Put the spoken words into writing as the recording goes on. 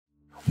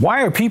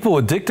Why are people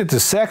addicted to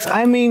sex?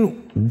 I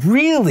mean,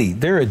 really,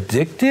 they're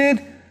addicted?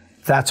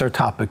 That's our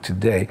topic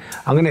today.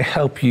 I'm going to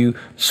help you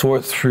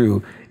sort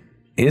through,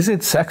 is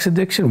it sex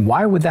addiction?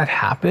 Why would that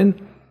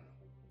happen?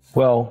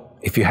 Well,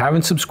 if you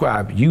haven't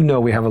subscribed, you know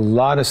we have a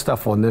lot of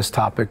stuff on this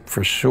topic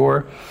for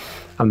sure.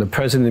 I'm the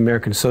president of the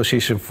American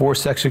Association for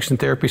Sex Addiction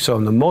Therapy, so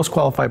I'm the most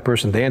qualified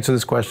person to answer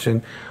this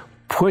question.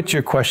 Put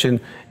your question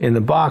in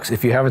the box.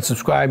 If you haven't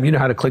subscribed, you know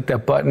how to click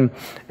that button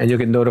and you'll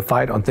get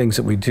notified on things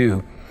that we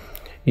do.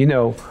 You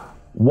know,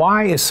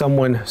 why is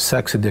someone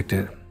sex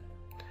addicted?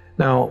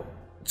 Now,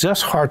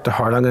 just heart to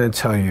heart, I'm going to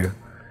tell you,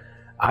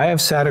 I have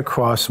sat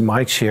across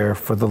my chair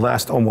for the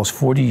last almost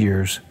 40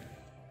 years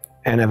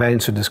and I've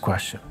answered this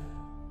question.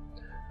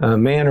 A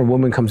man or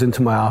woman comes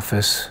into my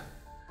office,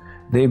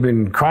 they've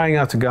been crying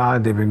out to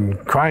God, they've been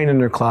crying in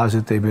their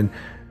closet, they've been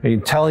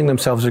telling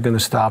themselves they're going to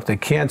stop, they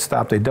can't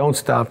stop, they don't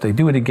stop, they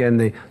do it again,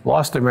 they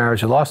lost their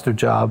marriage, they lost their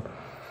job.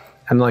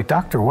 And like,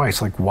 Dr.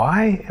 Weiss, like,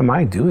 why am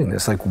I doing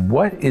this? Like,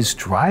 what is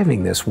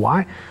driving this?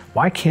 Why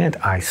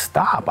can't I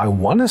stop? I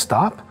want to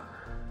stop.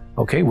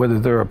 Okay, whether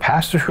they're a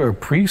pastor or a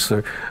priest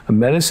or a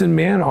medicine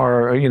man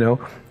or, you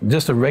know,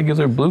 just a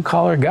regular blue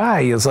collar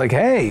guy, it's like,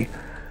 hey,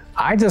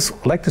 I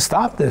just like to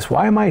stop this.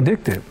 Why am I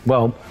addicted?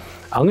 Well,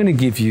 I'm going to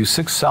give you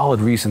 6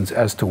 solid reasons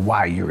as to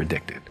why you're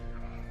addicted.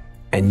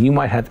 And you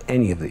might have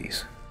any of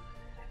these.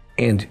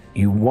 And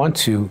you want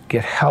to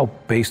get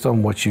help based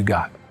on what you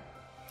got.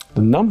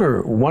 The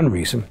number one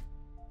reason,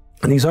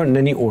 and these aren't in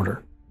any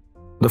order,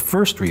 the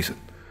first reason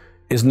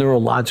is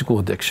neurological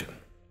addiction.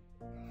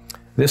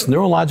 This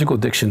neurological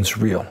addiction is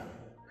real.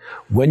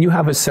 When you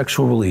have a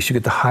sexual release, you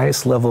get the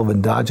highest level of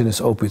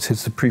endogenous opiates,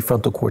 hits the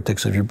prefrontal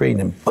cortex of your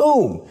brain, and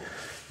boom,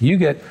 you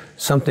get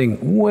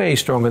something way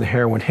stronger than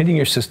heroin hitting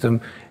your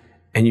system,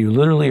 and you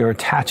literally are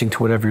attaching to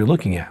whatever you're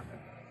looking at.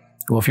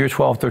 Well, if you're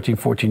 12, 13,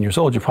 14 years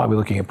old, you're probably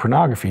looking at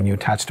pornography, and you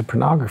attach to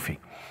pornography.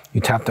 You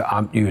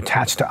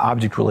attach to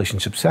object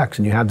relationship sex,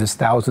 and you have this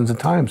thousands of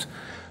times,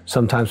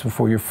 sometimes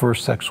before your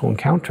first sexual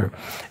encounter.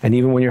 And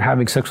even when you're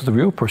having sex with a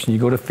real person, you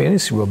go to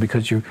fantasy world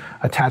because you're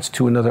attached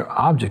to another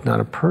object, not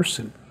a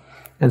person.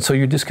 And so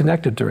you're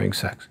disconnected during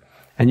sex,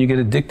 and you get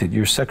addicted.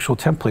 Your sexual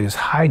template is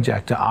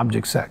hijacked to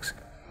object sex.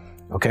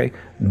 Okay,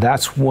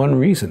 that's one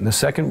reason. The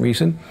second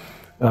reason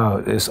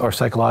is our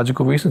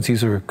psychological reasons.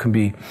 These can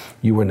be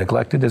you were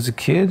neglected as a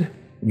kid,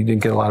 you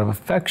didn't get a lot of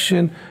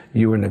affection,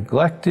 you were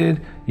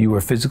neglected, you were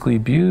physically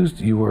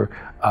abused, you were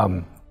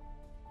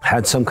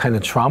had some kind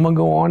of trauma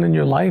go on in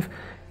your life.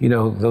 You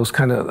know, those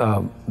kind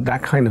of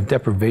that kind of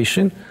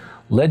deprivation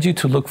led you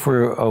to look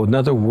for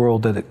another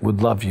world that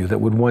would love you,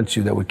 that would want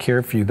you, that would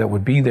care for you, that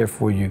would be there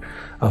for you,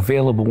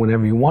 available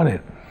whenever you want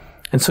it.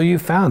 And so you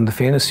found the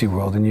fantasy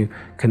world and you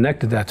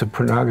connected that to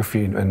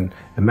pornography and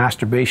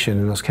masturbation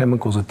and those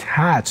chemicals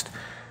attached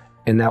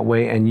in that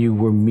way, and you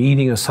were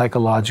meeting a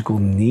psychological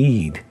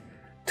need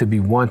to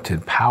be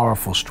wanted,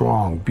 powerful,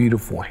 strong,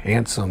 beautiful,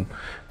 handsome,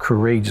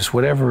 courageous,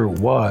 whatever it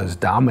was,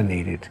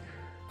 dominating,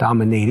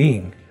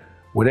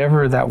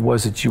 whatever that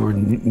was that you were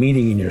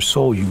meeting in your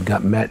soul, you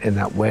got met in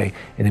that way,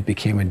 and it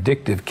became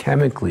addictive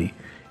chemically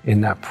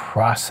in that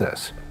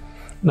process.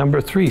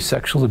 Number 3,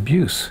 sexual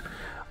abuse.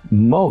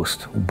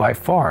 Most, by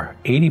far,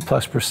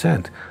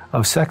 80+%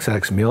 of sex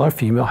addicts, male or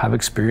female, have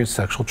experienced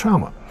sexual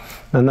trauma.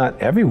 Now,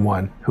 not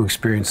everyone who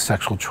experienced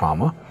sexual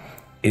trauma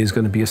is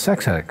going to be a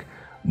sex addict,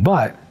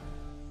 but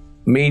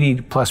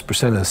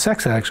 80+% of the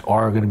sex addicts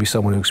are going to be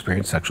someone who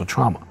experienced sexual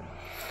trauma.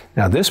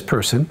 Now, this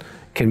person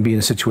can be in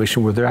a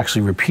situation where they're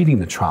actually repeating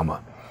the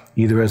trauma,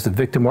 either as the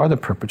victim or the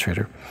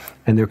perpetrator,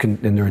 and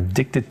they're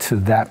addicted to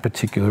that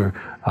particular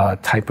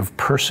type of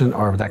person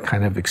or that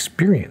kind of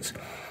experience.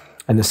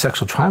 And the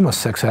sexual trauma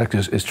sex addict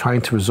is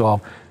trying to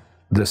resolve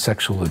the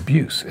sexual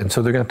abuse. And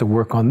so they're going to have to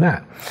work on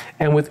that.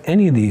 And with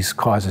any of these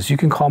causes, you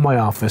can call my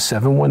office,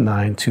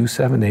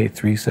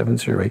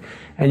 719-278-3708,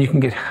 and you can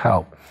get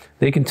help.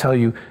 They can tell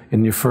you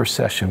in your first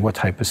session what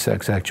type of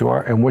sex addict you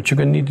are and what you're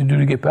going to need to do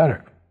to get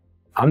better.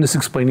 I'm just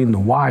explaining the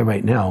why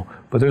right now,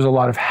 but there's a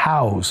lot of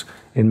hows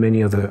in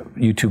many of the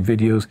YouTube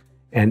videos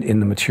and in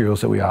the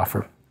materials that we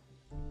offer.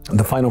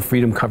 The Final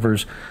Freedom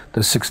covers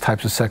the 6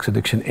 types of sex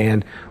addiction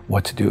and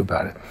what to do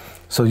about it.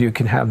 So you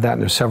can have that,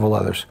 and there's several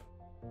others.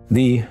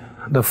 The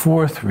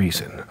 4th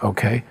reason,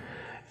 okay,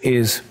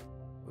 is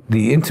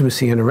the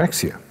intimacy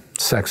anorexia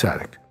sex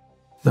addict.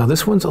 Now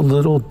this one's a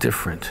little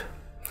different.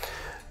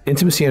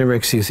 Intimacy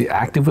anorexia is the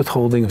active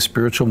withholding of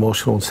spiritual,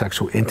 emotional, and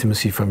sexual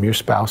intimacy from your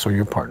spouse or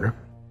your partner,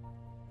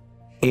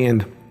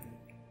 and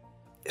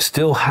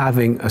still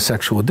having a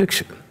sexual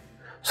addiction.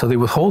 So they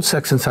withhold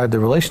sex inside the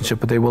relationship,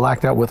 but they will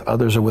act out with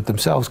others or with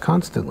themselves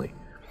constantly.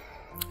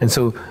 And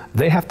so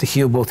they have to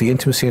heal both the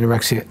intimacy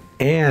anorexia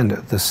and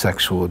the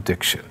sexual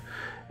addiction.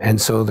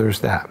 And so there's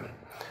that.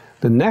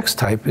 The next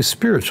type is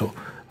spiritual.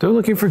 They're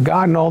looking for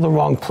God in all the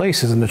wrong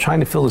places, and they're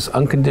trying to fill this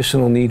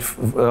unconditional need,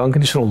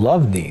 unconditional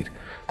love need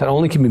that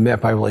only can be met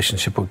by a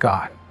relationship with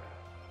God.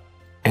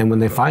 And when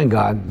they find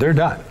God, they're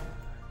done.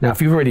 Now,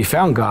 if you've already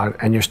found God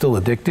and you're still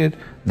addicted,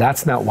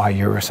 that's not why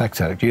you're a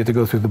sex addict. You have to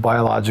go through the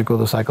biological,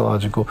 the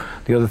psychological,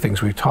 the other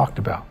things we've talked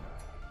about.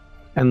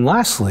 And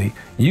lastly,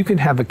 you can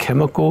have a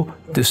chemical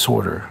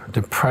disorder,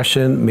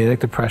 depression, manic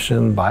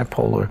depression,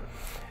 bipolar,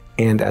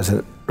 and as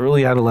an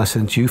early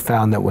adolescent, you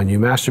found that when you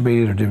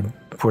masturbated or did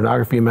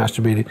pornography and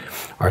masturbated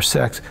or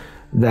sex,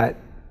 that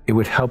it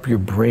would help your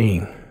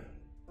brain.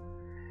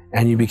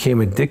 And you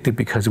became addicted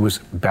because it was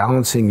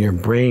balancing your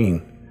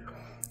brain.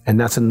 And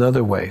that's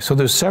another way. So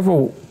there's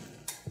several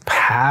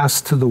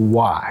paths to the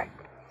why.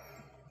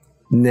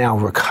 Now,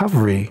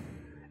 recovery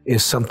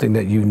is something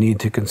that you need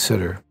to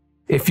consider.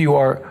 If you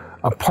are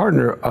a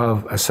partner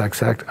of a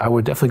sex addict, I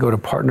would definitely go to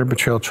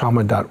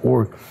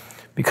partnerbetrayaltrauma.org,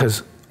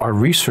 because our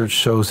research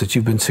shows that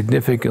you've been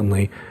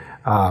significantly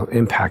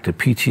impacted.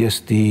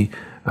 PTSD,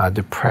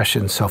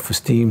 depression,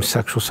 self-esteem,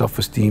 sexual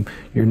self-esteem.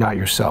 You're not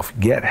yourself.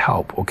 Get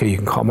help. Okay, you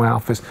can call my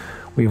office.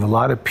 We have a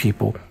lot of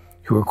people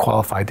who are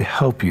qualified to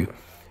help you.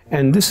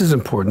 And this is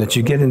important, that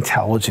you get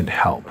intelligent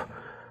help.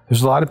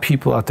 There's a lot of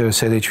people out there that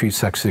say they treat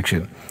sex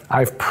addiction.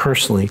 I've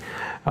personally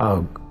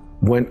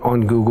went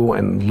on Google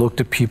and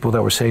looked at people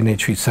that were saying they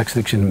treat sex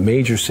addiction in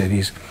major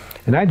cities,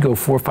 and I'd go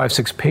 4, 5,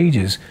 6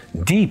 pages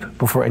deep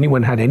before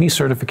anyone had any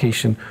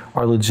certification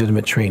or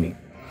legitimate training.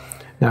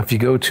 Now, if you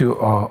go to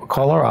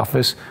call our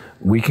office,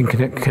 we can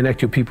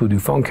connect you with people who do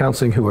phone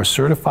counseling, who are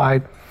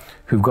certified,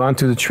 who've gone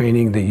through the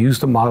training, they use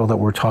the model that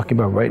we're talking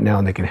about right now,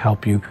 and they can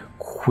help you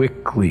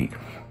quickly.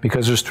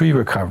 Because there's 3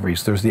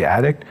 recoveries. There's the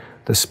addict,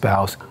 the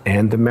spouse,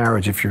 and the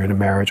marriage, if you're in a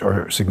marriage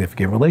or a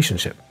significant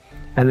relationship.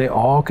 And they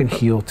all can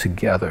heal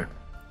together.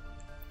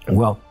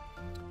 Well,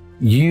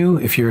 you,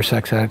 if you're a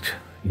sex addict,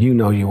 you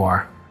know you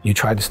are. You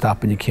tried to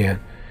stop and you can't.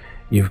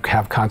 You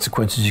have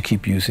consequences you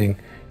keep using.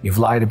 You've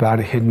lied about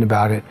it, hidden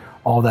about it,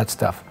 all that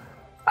stuff.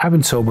 I've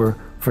been sober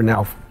for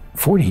now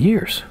 40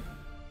 years.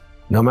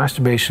 No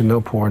masturbation,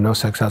 no porn, no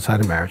sex outside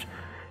of marriage.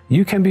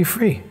 You can be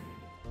free.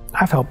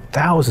 I've helped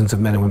thousands of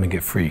men and women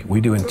get free. We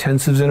do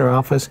intensives in our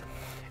office,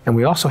 and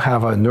we also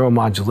have a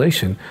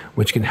neuromodulation,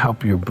 which can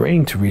help your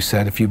brain to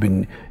reset if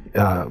you've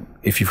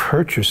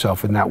hurt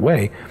yourself in that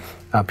way.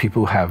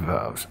 People who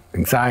have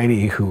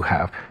anxiety, who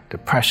have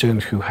depression,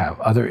 who have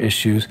other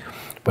issues,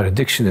 but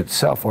addiction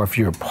itself, or if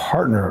you're a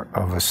partner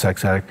of a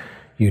sex addict,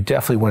 you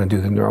definitely want to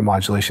do the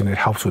neuromodulation. It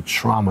helps with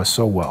trauma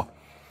so well.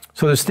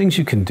 So there's things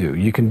you can do.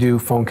 You can do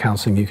phone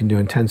counseling, you can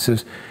do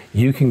intensives,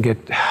 you can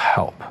get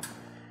help.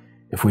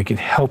 If we can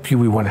help you,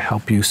 we want to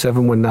help you.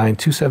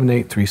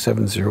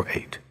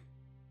 719-278-3708.